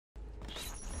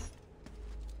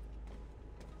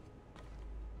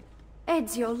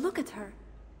Ezio, look at her.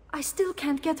 I still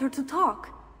can't get her to talk.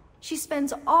 She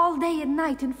spends all day and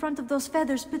night in front of those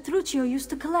feathers Petruchio used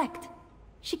to collect.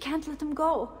 She can't let them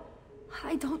go.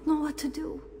 I don't know what to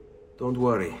do. Don't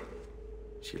worry.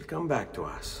 She'll come back to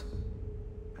us.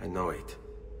 I know it.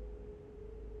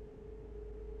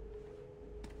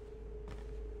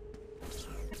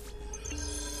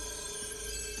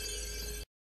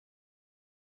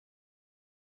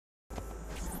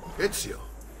 Ezio,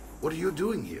 what are you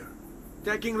doing here?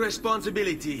 Taking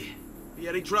responsibility.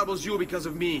 Vieri troubles you because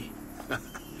of me.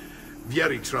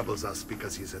 Vieri troubles us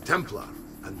because he's a Templar,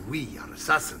 and we are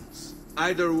assassins.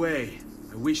 Either way,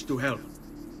 I wish to help.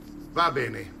 Va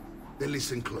bene. Then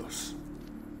listen close.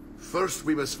 First,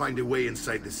 we must find a way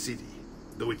inside the city,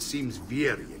 though it seems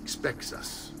Vieri expects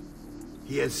us.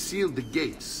 He has sealed the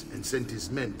gates and sent his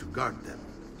men to guard them.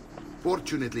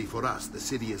 Fortunately for us, the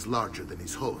city is larger than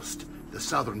his host. The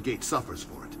southern gate suffers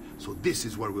for it, so this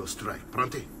is where we'll strike.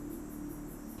 Pronti?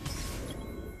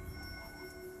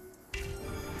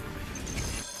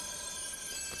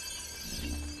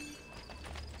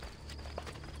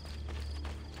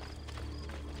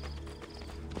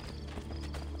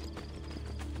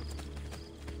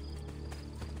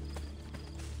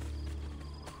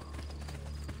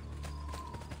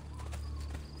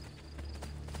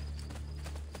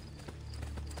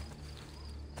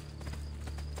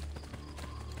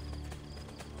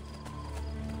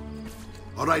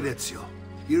 All right, Ezio.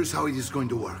 Here's how it is going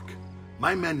to work.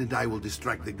 My men and I will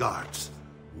distract the guards.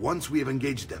 Once we have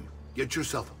engaged them, get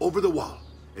yourself over the wall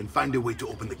and find a way to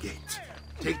open the gate.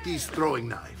 Take these throwing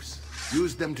knives.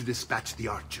 Use them to dispatch the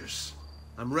archers.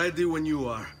 I'm ready when you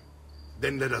are.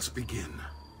 Then let us begin.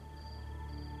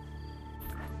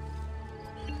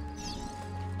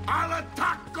 Al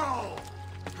attacco!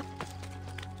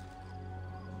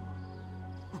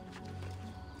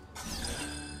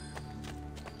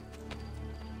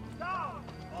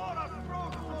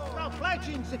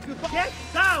 If you get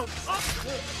down!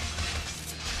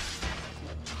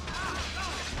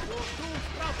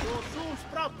 You'll soon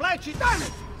sprout Blanchie! Damn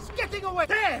it! It's getting away!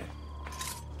 There!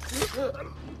 You're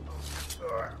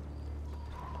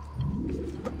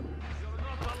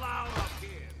not allowed up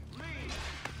here! Leave!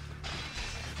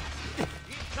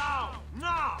 Get down!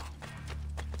 Now!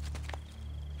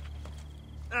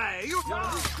 Hey, you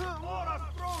down! Ora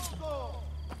pronto!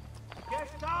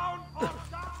 Get down or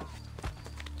down!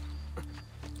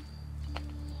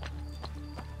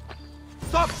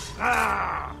 Stop!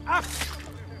 Ah! Ah!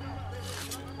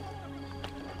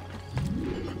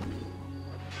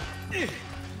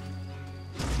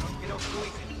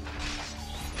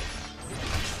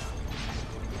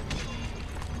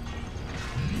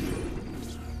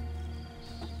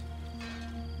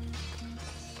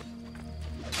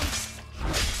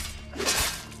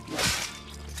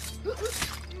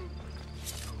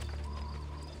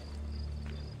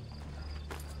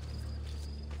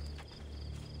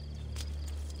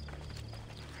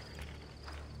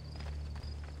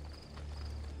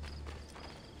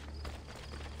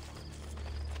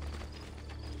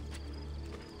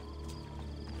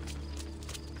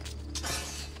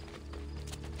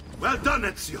 Well done,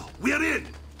 Ezio. We are in!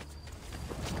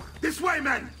 This way,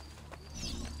 men!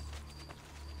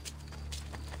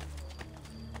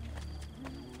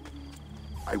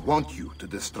 I want you to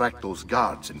distract those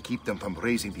guards and keep them from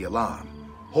raising the alarm.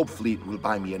 Hopefully it will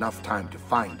buy me enough time to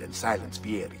find and silence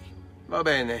Vieri. Va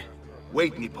bene.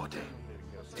 Wait, Nipote.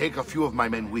 Take a few of my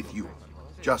men with you,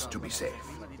 just to be safe.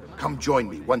 Come join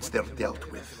me once they're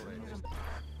dealt with.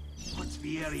 What's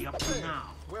Vieri up to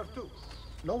now? Where to?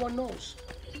 No one knows.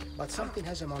 But something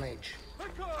has him on edge.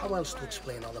 How else to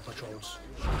explain all the patrols?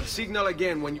 Signal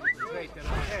again when you...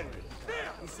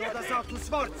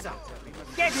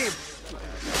 Get him!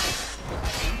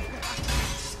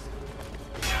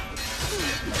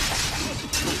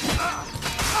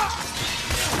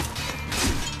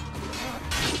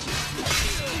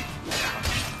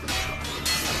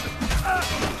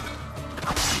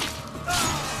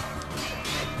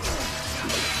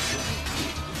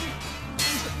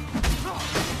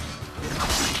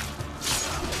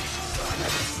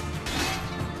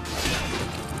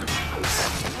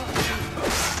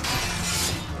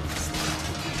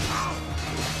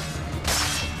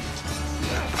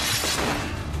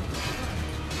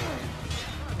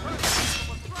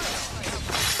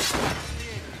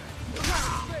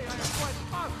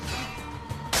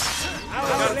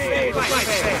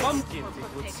 Pumpkins,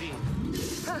 it would seem.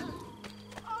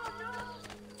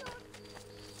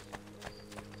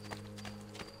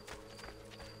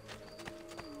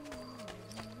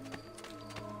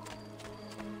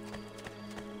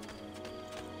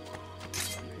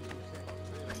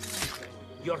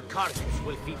 Your carcass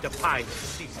will feed the pine of the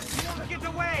city. Get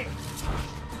away!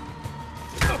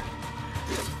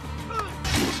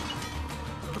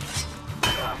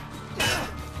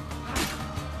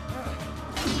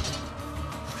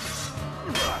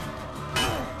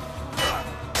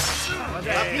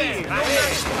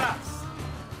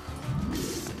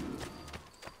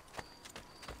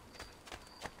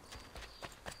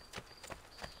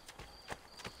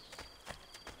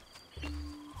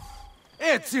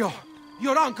 Ezio!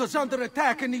 Your uncle's under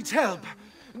attack and needs help.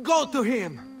 Go to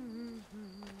him!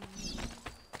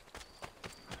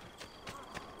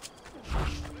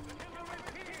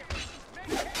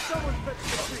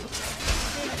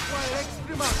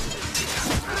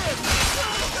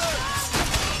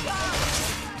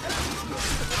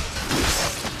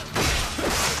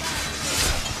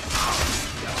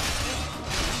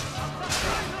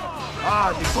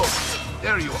 Ah, Nico,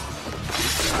 there you are.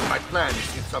 My plan is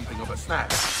to get something of a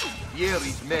snack.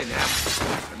 Vieri's men ambushed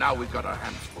us, and now we've got our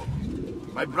hands full.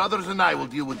 My brothers and I will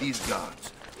deal with these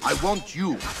guards. I want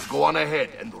you to go on ahead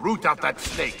and root out that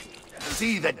snake.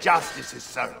 See that justice is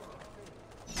served.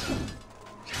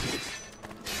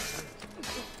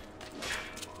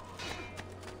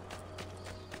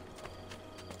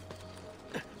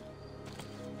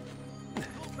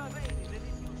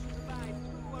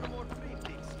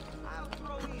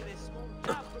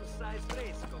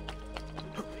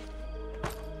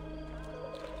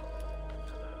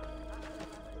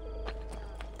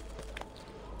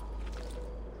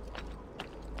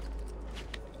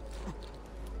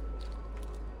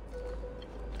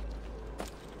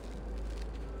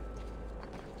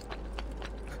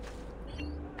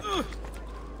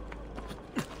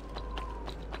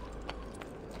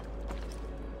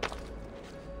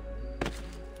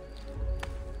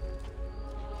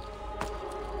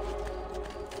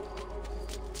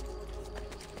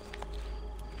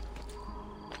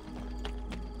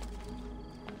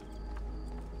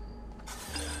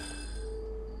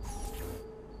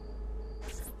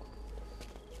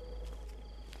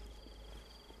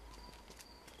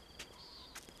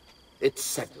 It's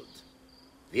settled.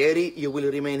 Vieri, you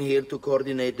will remain here to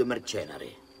coordinate the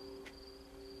mercenary.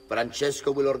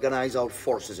 Francesco will organize our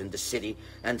forces in the city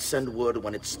and send word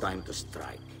when it's time to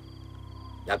strike.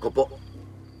 Jacopo,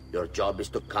 your job is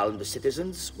to calm the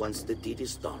citizens once the deed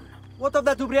is done. What of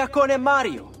that ubriacone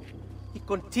Mario? He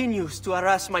continues to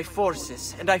harass my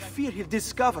forces, and I fear he'll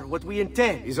discover what we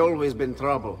intend. He's always been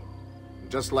trouble.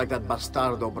 Just like that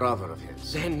bastardo brother of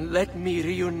his. Then let me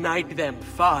reunite them,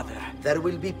 father. There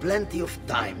will be plenty of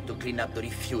time to clean up the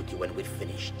refuge when we're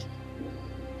finished.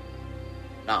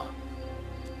 Now,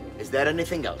 is there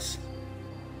anything else?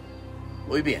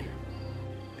 Muy bien.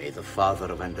 May the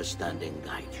Father of Understanding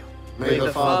guide you. May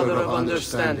the Father of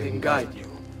Understanding guide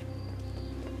you.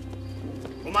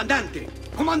 Comandante!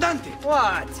 Comandante!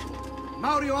 What?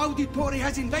 Mario Auditore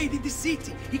has invaded the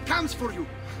city. He comes for you.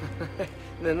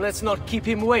 Then let's not keep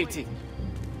him waiting.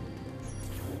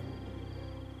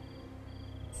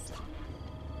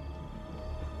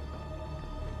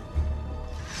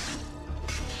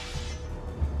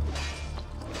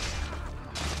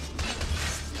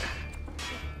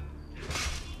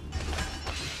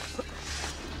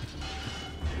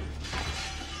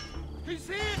 He's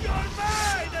here! You're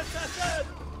mine, assassin!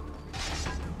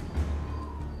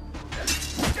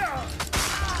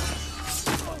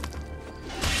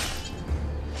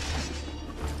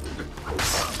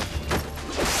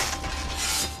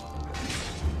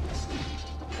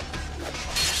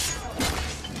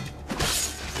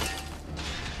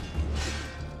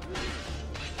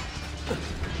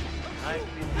 I've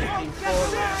been looking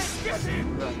forward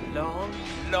for a long,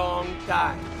 long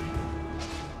time.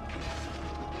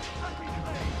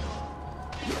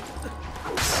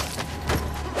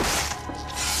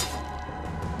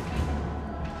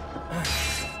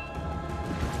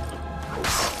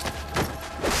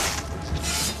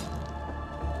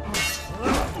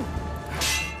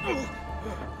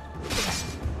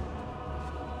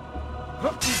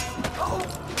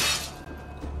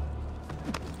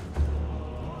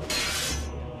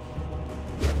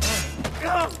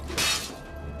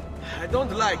 I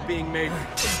don't like being made.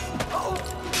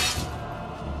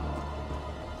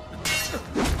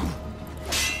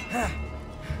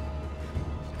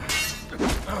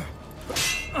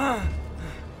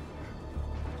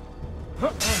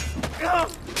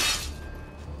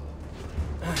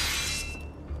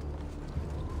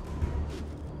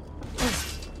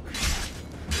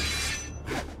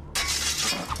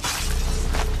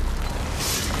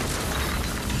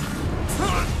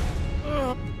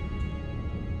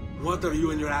 What are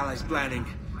you and your allies planning?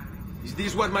 Is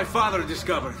this what my father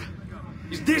discovered?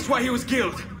 Is this why he was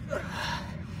killed?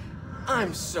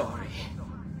 I'm sorry.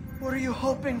 Were you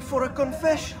hoping for a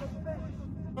confession?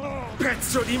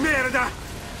 Pezzo di merda!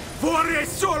 Vorrei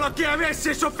solo che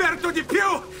avessi sofferto di più!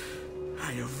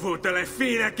 Hai avuto la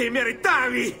fine che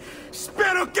meritavi!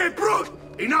 Spero che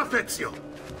Enough, Ezio!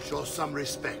 Show some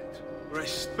respect.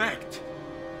 Respect?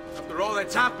 After all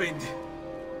that's happened,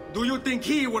 do you think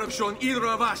he would have shown either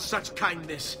of us such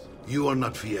kindness? You are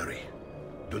not Vieri.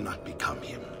 Do not become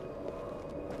him.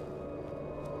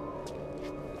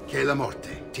 Che la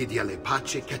morte ti dia le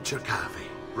pace che cercavi.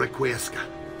 Requiescat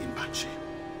in pace.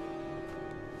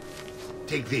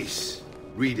 Take this.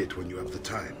 Read it when you have the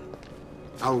time.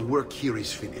 Our work here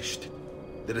is finished.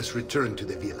 Let us return to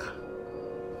the villa.